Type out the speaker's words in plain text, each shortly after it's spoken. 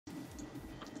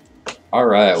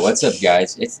Alright, what's up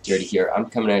guys? It's Dirty here. I'm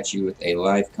coming at you with a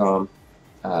live com,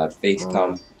 face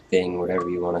com thing, whatever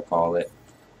you want to call it.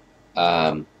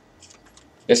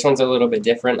 This one's a little bit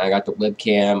different. I got the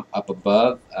webcam up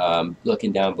above,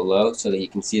 looking down below so that you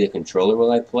can see the controller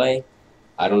while I play.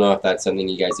 I don't know if that's something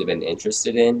you guys have been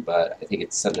interested in, but I think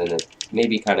it's something that may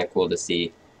be kind of cool to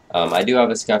see. I do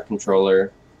have a SCUF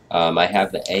controller. I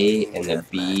have the A and the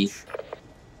B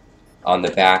on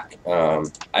the back.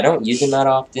 I don't use them that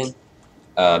often.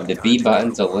 The B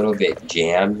button's a little bit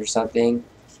jammed or something,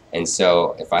 and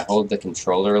so if I hold the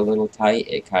controller a little tight,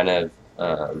 it kind of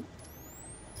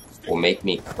will make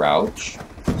me crouch,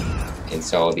 and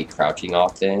so I'll be crouching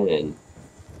often, and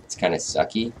it's kind of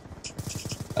sucky.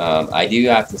 I do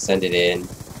have to send it in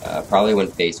probably when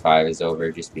Phase 5 is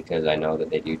over, just because I know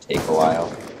that they do take a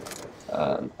while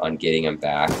on getting them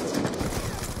back.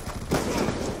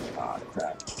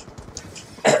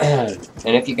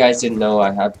 And if you guys didn't know,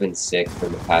 I have been sick for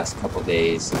the past couple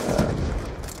days.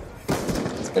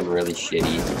 It's been really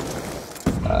shitty.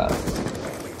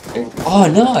 Oh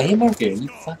no, I hit marker. Are you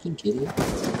fucking kidding?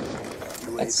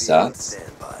 That sucks.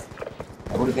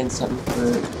 That would have been something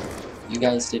for you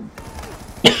guys to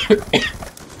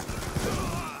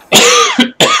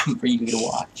for you to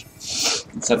watch.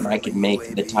 It's something I could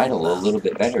make the title a little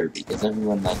bit better, because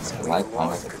everyone likes a live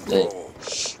comment with lit.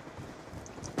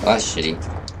 Well, that's shitty.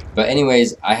 But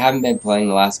anyways, I haven't been playing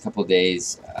the last couple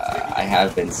days. I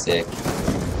have been sick.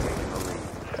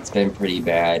 It's been pretty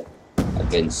bad. I've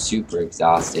been super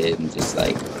exhausted and just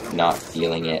like not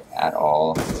feeling it at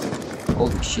all.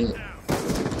 Holy shit.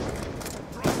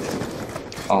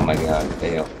 Oh my god,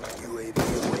 fail.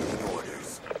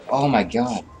 Oh my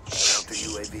god.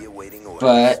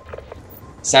 But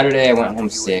Saturday I went home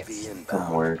sick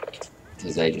from work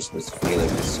because I just was feeling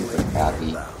super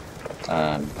crappy.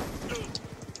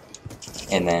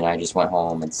 And then I just went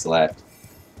home and slept.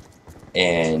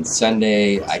 And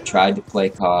Sunday, I tried to play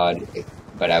COD,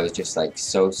 but I was just like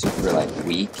so super like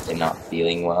weak and not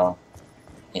feeling well.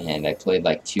 And I played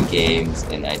like 2 games,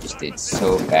 and I just did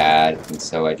so bad, and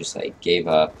so I just like gave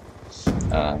up.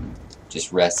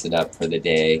 Just rested up for the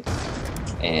day.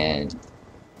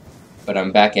 But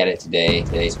I'm back at it today.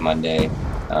 Today's Monday.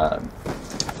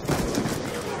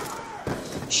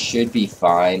 Should be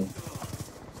fine.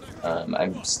 I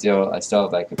still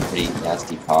have like a pretty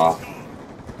nasty cough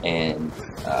and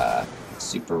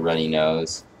super runny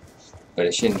nose, but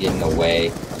it shouldn't get in the way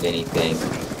of anything.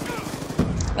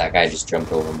 That guy just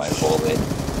jumped over my bullet.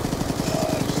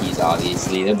 He's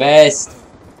obviously the best.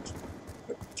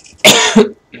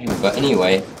 But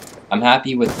anyway, I'm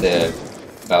happy with the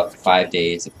about 5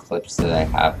 days of clips that I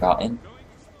have gotten.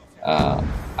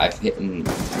 I've hit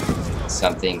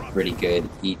something pretty good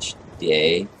each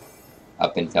day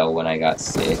up until when I got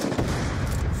sick.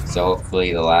 So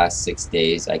hopefully the last 6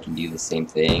 days I can do the same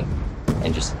thing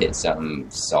and just hit something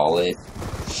solid.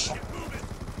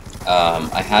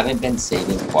 I haven't been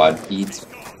saving quad feeds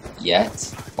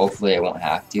yet. Hopefully I won't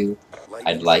have to.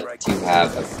 I'd like to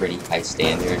have a pretty high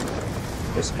standard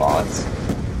response,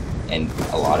 and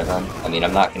a lot of them. I mean,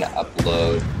 I'm not going to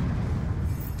upload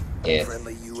if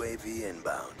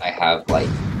I have like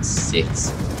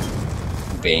 6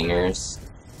 bangers.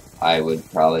 I would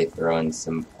probably throw in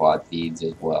some quad feeds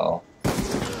as well.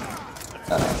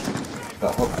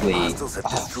 But hopefully...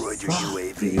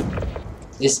 Oh, dude.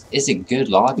 This is a good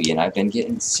lobby, and I've been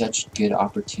getting such good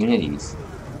opportunities.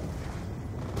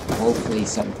 Hopefully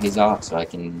something pays off so I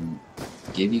can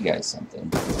give you guys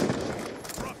something.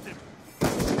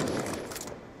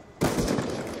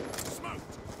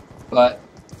 But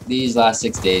these last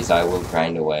 6 days I will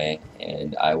grind away,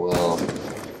 and I will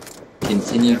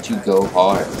continue to go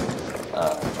hard.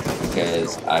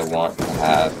 Because I want to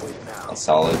have a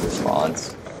solid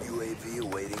response.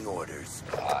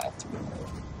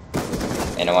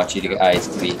 And I want you guys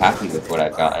to be happy with what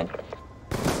I've gotten.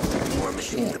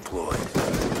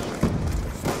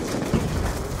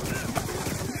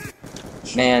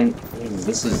 Man,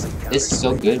 this is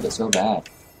so good but so bad.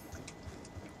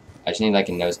 I just need like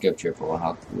a no-scope triple.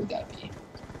 How cool would that be?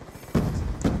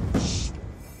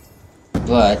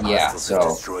 But yeah,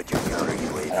 so I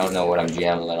don't know what I'm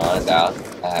gambling on about.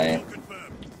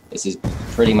 This is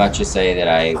pretty much to say that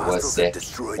I was sick,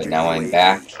 but now I'm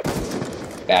back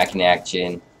in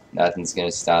action. Nothing's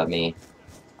gonna stop me.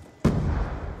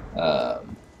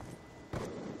 I'm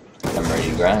ready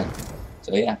to grind.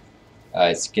 So yeah,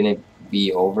 it's gonna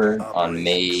be over on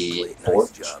May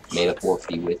 4th. May the 4th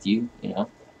be with you. You know,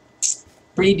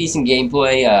 pretty decent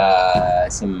gameplay.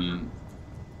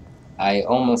 I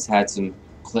almost had some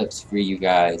clips for you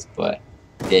guys, but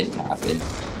did happen.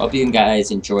 Hope you guys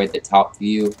enjoyed the top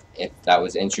view. If that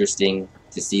was interesting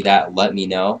to see that, let me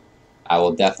know. I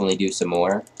will definitely do some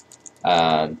more.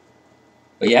 But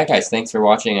yeah, guys, thanks for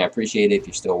watching. I appreciate it if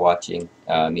you're still watching.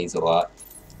 It means a lot.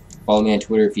 Follow me on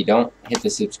Twitter if you don't. Hit the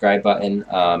subscribe button.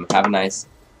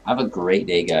 Have a great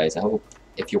day, guys. I hope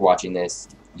if you're watching this,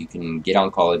 you can get on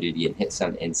Call of Duty and hit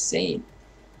something insane.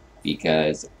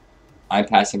 Because I'm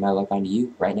passing my luck on to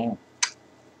you right now.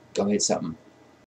 Go hit something.